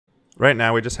Right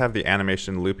now we just have the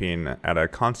animation looping at a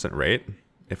constant rate.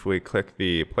 If we click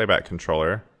the playback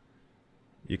controller,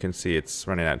 you can see it's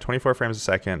running at 24 frames a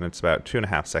second and it's about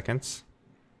 2.5 seconds.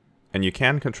 And you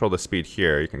can control the speed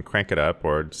here. You can crank it up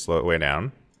or slow it way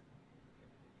down.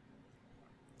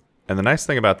 And the nice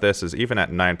thing about this is even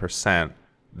at 9%,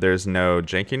 there's no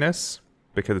jankiness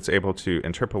because it's able to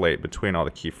interpolate between all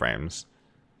the keyframes.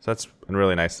 So that's a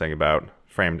really nice thing about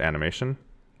framed animation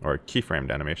or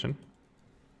keyframed animation.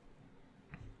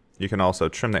 You can also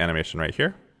trim the animation right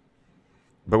here.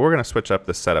 But we're going to switch up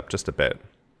the setup just a bit.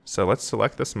 So let's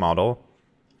select this model,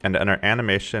 and under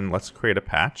animation, let's create a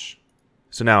patch.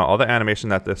 So now all the animation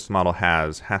that this model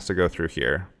has to go through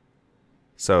here.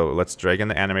 So let's drag in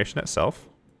the animation itself.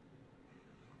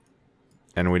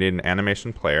 And we need an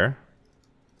animation player.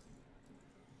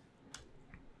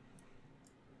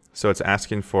 So it's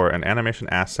asking for an animation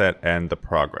asset and the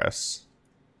progress.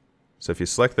 So if you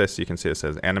select this, you can see it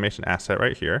says animation asset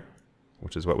right here,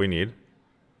 which is what we need.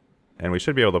 And we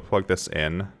should be able to plug this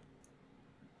in.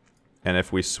 And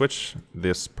if we switch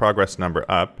this progress number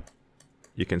up,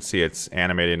 you can see it's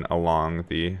animating along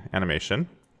the animation.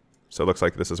 So it looks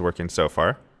like this is working so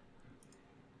far.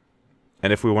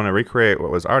 And if we want to recreate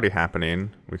what was already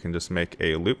happening, we can just make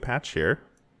a loop patch here.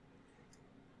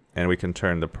 And we can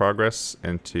turn the progress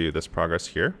into this progress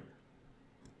here.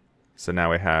 So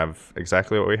now we have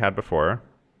exactly what we had before,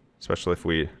 especially if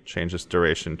we change this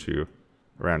duration to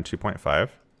around 2.5.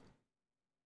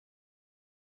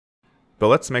 But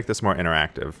let's make this more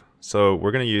interactive. So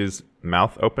we're going to use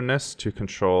mouth openness to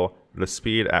control the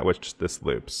speed at which this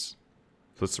loops.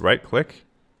 So let's right click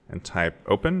and type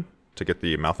open to get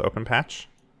the mouth open patch.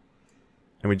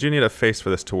 And we do need a face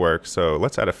for this to work, so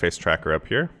let's add a face tracker up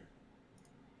here.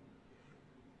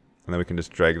 And then we can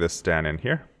just drag this down in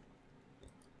here.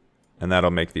 And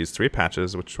that'll make these 3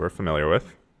 patches, which we're familiar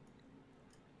with.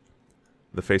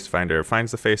 The face finder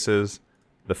finds the faces.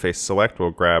 The face select will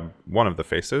grab one of the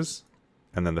faces.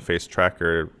 And then the face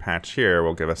tracker patch here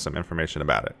will give us some information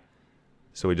about it.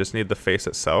 So we just need the face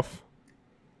itself.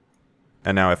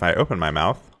 And now if I open my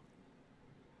mouth,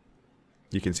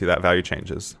 you can see that value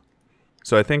changes.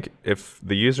 So I think if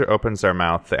the user opens their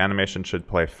mouth, the animation should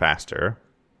play faster.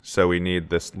 So we need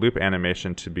this loop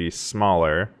animation to be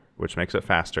smaller, which makes it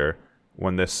faster,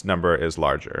 when this number is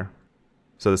larger.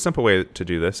 So the simple way to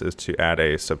do this is to add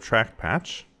a subtract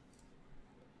patch.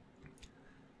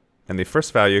 And the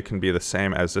first value can be the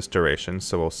same as this duration,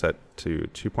 so we'll set to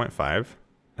 2.5.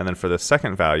 And then for the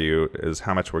second value is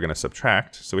how much we're going to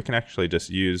subtract. So we can actually just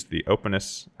use the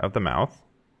openness of the mouth.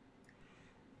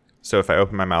 So if I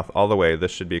open my mouth all the way,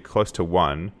 this should be close to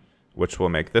 1, which will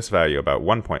make this value about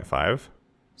 1.5.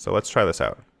 So let's try this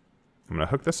out. I'm going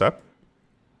to hook this up.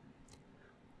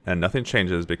 And nothing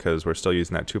changes because we're still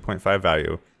using that 2.5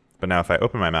 value. But now if I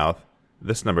open my mouth,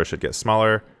 this number should get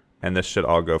smaller, and this should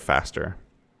all go faster.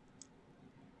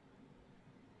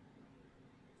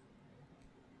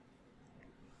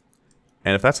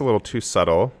 And if that's a little too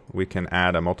subtle, we can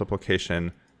add a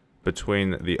multiplication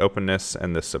between the openness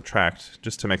and the subtract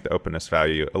just to make the openness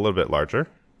value a little bit larger.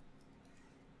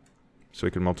 So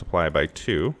we can multiply by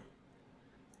 2.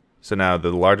 So now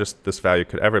the largest this value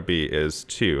could ever be is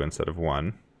 2 instead of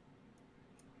 1.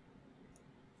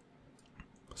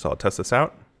 So I'll test this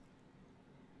out.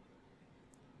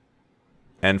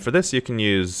 And for this you can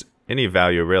use any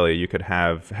value really. You could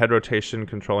have head rotation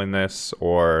controlling this,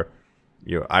 or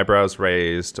eyebrows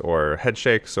raised, or head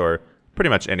shakes, or pretty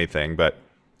much anything. But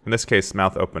in this case,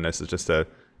 mouth openness is just a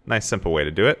nice simple way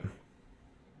to do it.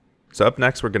 So up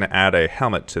next, we're going to add a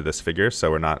helmet to this figure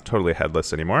so we're not totally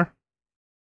headless anymore.